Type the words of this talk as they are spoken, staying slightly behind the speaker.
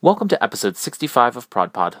Welcome to episode 65 of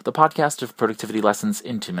ProdPod, the podcast of productivity lessons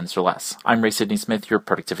in 2 minutes or less. I'm Ray Sidney Smith, your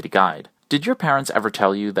productivity guide. Did your parents ever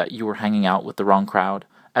tell you that you were hanging out with the wrong crowd?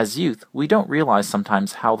 As youth, we don't realize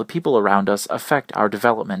sometimes how the people around us affect our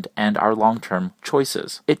development and our long-term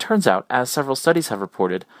choices. It turns out, as several studies have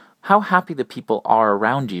reported, how happy the people are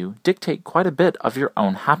around you dictate quite a bit of your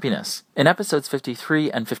own happiness. In episodes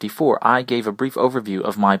 53 and 54, I gave a brief overview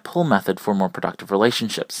of my pull method for more productive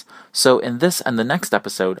relationships. So in this and the next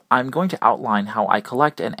episode, I'm going to outline how I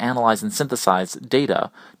collect and analyze and synthesize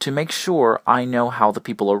data to make sure I know how the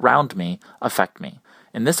people around me affect me.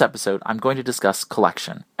 In this episode, I'm going to discuss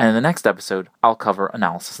collection, and in the next episode, I'll cover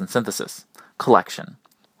analysis and synthesis. Collection.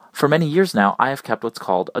 For many years now, I have kept what's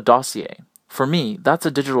called a dossier. For me, that's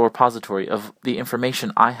a digital repository of the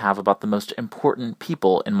information I have about the most important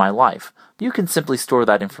people in my life. You can simply store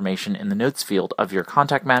that information in the notes field of your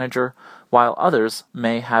contact manager, while others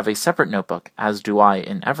may have a separate notebook, as do I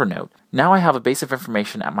in Evernote. Now I have a base of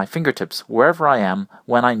information at my fingertips wherever I am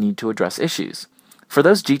when I need to address issues. For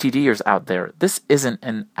those GTDers out there, this isn't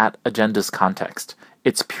an at agendas context.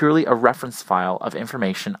 It's purely a reference file of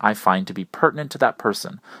information I find to be pertinent to that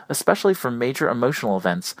person, especially for major emotional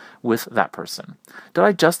events with that person. Did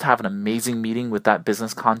I just have an amazing meeting with that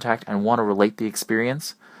business contact and want to relate the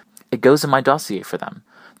experience? It goes in my dossier for them.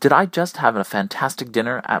 Did I just have a fantastic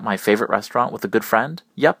dinner at my favorite restaurant with a good friend?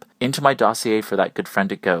 Yep, into my dossier for that good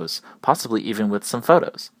friend it goes, possibly even with some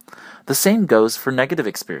photos. The same goes for negative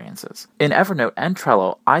experiences. In Evernote and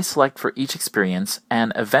Trello, I select for each experience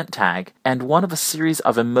an event tag and one of a series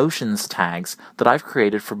of emotions tags that I've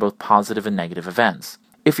created for both positive and negative events.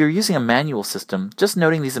 If you're using a manual system, just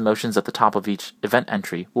noting these emotions at the top of each event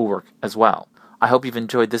entry will work as well. I hope you've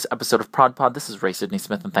enjoyed this episode of ProdPod. This is Ray Sidney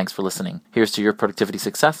Smith, and thanks for listening. Here's to your productivity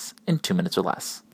success in 2 minutes or less.